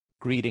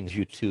Greetings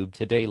YouTube.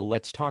 Today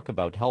let's talk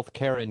about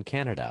healthcare in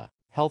Canada.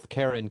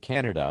 Healthcare in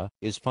Canada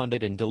is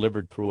funded and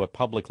delivered through a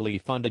publicly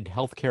funded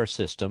healthcare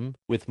system,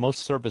 with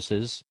most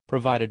services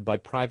provided by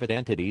private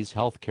entities.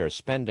 Healthcare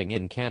spending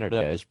in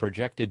Canada is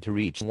projected to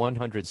reach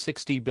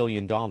 $160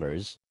 billion,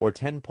 or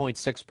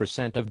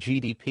 10.6% of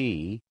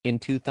GDP, in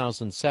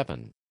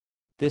 2007.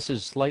 This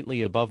is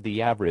slightly above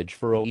the average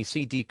for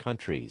OECD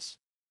countries.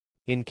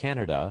 In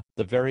Canada,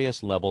 the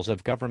various levels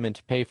of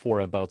government pay for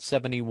about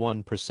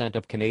 71%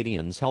 of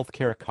Canadians'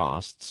 healthcare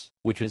costs,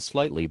 which is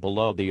slightly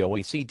below the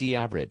OECD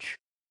average.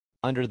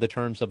 Under the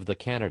terms of the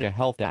Canada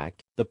Health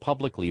Act, the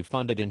publicly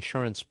funded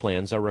insurance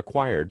plans are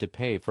required to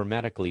pay for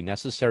medically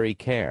necessary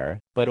care,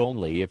 but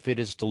only if it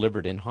is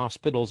delivered in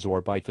hospitals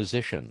or by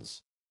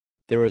physicians.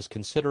 There is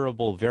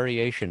considerable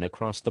variation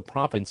across the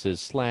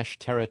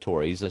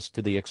provinces/territories as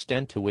to the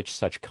extent to which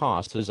such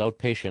costs as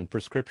outpatient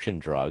prescription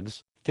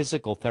drugs,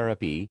 physical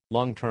therapy,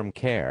 long-term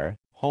care,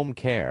 home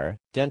care,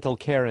 dental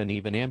care and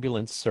even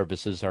ambulance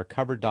services are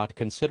covered.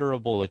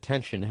 Considerable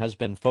attention has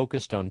been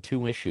focused on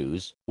two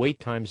issues: wait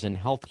times and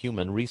health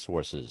human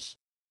resources.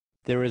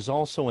 There is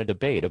also a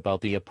debate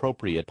about the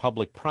appropriate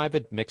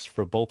public-private mix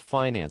for both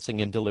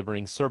financing and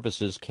delivering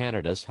services.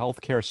 Canada's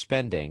healthcare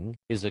spending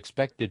is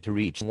expected to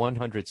reach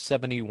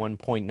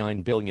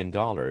 $171.9 billion,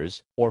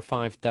 or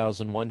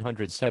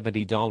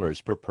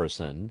 $5,170 per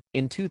person,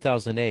 in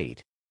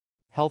 2008.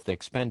 Health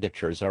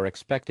expenditures are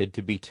expected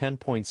to be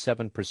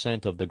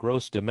 10.7% of the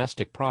gross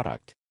domestic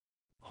product.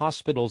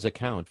 Hospitals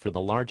account for the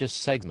largest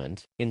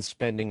segment, in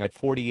spending at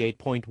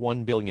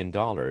 $48.1 billion,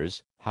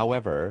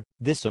 however,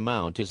 this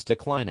amount is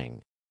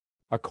declining.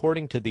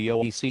 According to the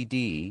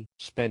OECD,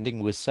 spending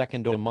was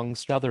second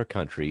amongst other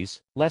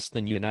countries, less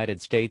than United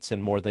States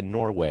and more than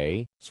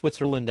Norway,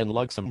 Switzerland and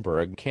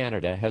Luxembourg.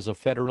 Canada has a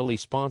federally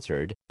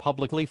sponsored,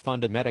 publicly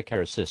funded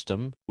Medicare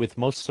system, with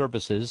most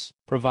services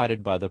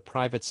provided by the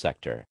private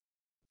sector.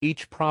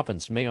 Each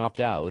province may opt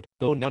out,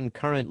 though none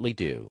currently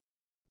do.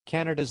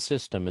 Canada's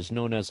system is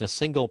known as a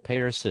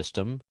single-payer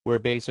system, where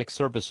basic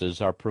services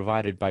are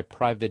provided by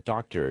private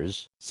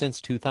doctors. Since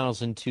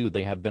 2002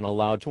 they have been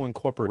allowed to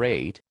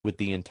incorporate, with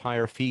the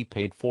entire fee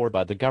paid for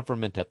by the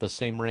government at the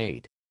same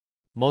rate.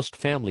 Most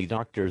family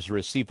doctors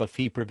receive a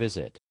fee per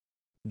visit.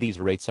 These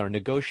rates are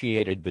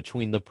negotiated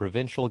between the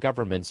provincial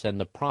governments and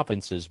the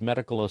province's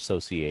medical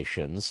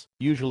associations,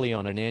 usually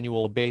on an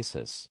annual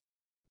basis.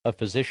 A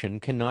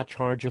physician cannot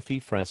charge a fee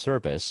for a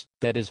service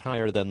that is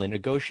higher than the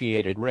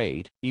negotiated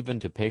rate, even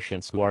to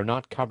patients who are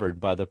not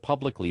covered by the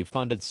publicly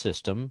funded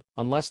system,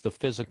 unless the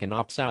physician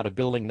opts out of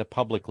billing the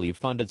publicly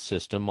funded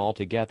system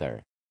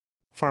altogether.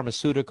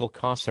 Pharmaceutical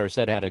costs are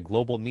set at a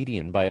global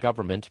median by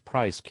government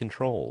price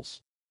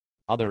controls.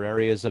 Other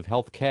areas of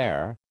health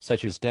care,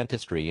 such as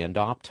dentistry and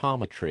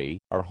optometry,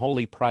 are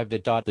wholly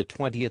private. The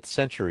 20th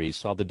century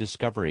saw the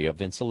discovery of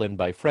insulin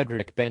by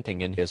Frederick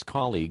Banting and his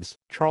colleagues,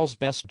 Charles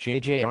Best,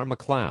 J.J.R.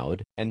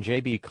 MacLeod, and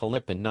J.B.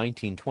 Calip in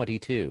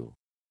 1922.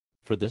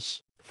 For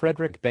this,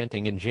 Frederick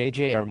Banting and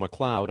J.J.R.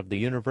 MacLeod of the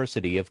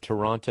University of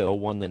Toronto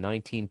won the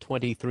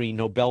 1923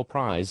 Nobel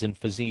Prize in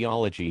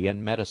Physiology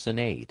and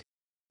Medicine.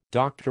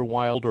 Dr.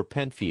 Wilder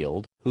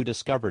Penfield, who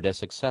discovered a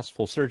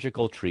successful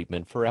surgical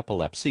treatment for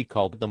epilepsy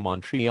called the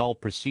Montreal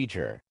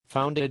procedure,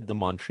 founded the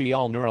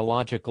Montreal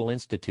Neurological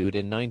Institute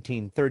in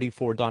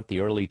 1934.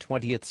 The early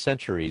 20th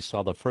century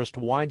saw the first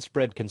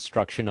widespread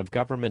construction of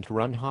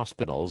government-run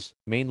hospitals,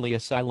 mainly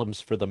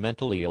asylums for the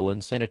mentally ill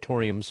and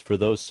sanatoriums for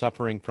those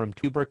suffering from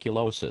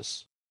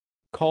tuberculosis.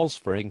 Calls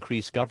for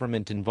increased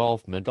government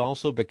involvement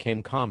also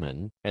became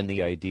common, and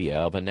the idea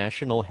of a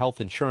national health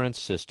insurance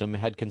system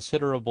had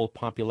considerable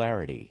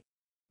popularity.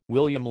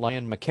 William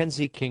Lyon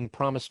Mackenzie King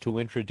promised to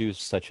introduce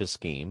such a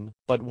scheme,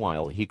 but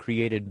while he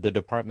created the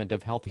Department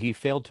of Health he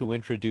failed to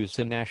introduce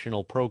a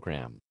national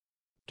program.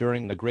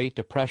 During the Great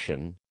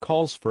Depression,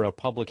 calls for a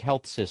public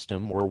health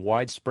system were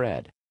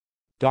widespread.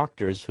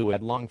 Doctors who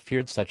had long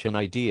feared such an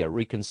idea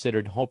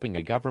reconsidered, hoping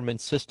a government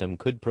system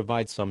could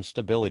provide some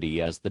stability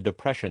as the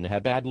Depression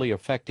had badly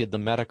affected the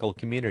medical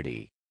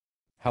community.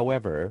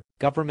 However,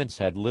 governments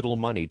had little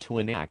money to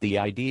enact the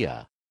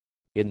idea.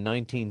 In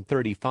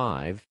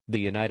 1935, the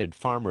United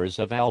Farmers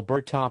of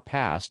Alberta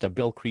passed a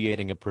bill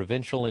creating a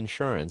provincial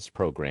insurance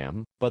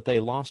program, but they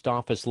lost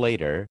office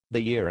later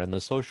the year and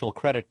the Social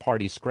Credit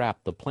Party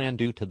scrapped the plan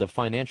due to the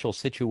financial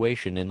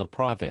situation in the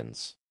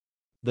province.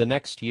 The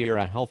next year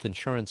a health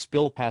insurance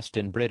bill passed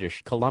in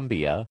British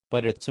Columbia,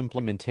 but its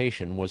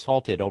implementation was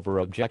halted over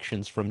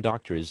objections from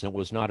doctors. It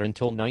was not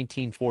until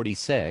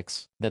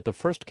 1946 that the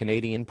first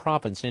Canadian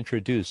province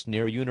introduced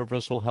near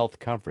universal health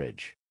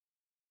coverage.